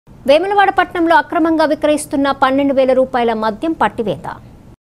వేములవాడ పట్టణంలో అక్రమంగా విక్రయిస్తున్న 12,000 రూపాయల మద్యం పట్టివేత.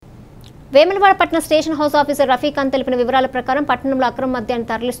 వేములవాడ పట్టణ station house officer Rafiq Khan తెలిపిన వివరాల ప్రకారం పట్టణంలో అక్రమ మద్యాన్ని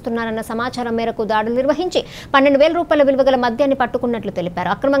తరలిస్తున్నారన్న సమాచారం మేరకు దాడులు నిర్వహించి 12,000 రూపాయల విలువ గల మద్యాన్ని పట్టుకున్నట్లు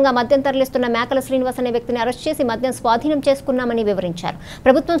తెలిపారు. అక్రమంగా మద్యం తరలిస్తున్న మేకల శ్రీనివాస్ అనే వ్యక్తిని అరెస్ట్ చేసి మద్యం స్వాధీనం చేసుకున్నామని వివరించారు.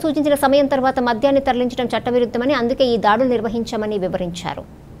 ప్రభుత్వం సూచించిన సమయం తర్వాత మద్యాన్ని తరలించడం చట్టవిరుద్ధమని, అందుకే ఈ దాడులు నిర్వహించామని వివరించారు.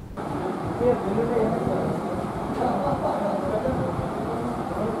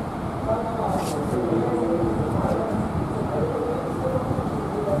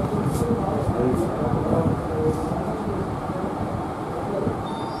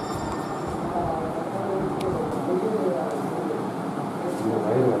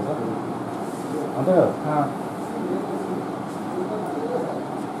 అంతే కదా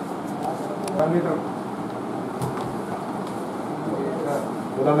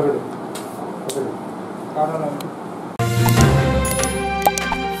పెట్టు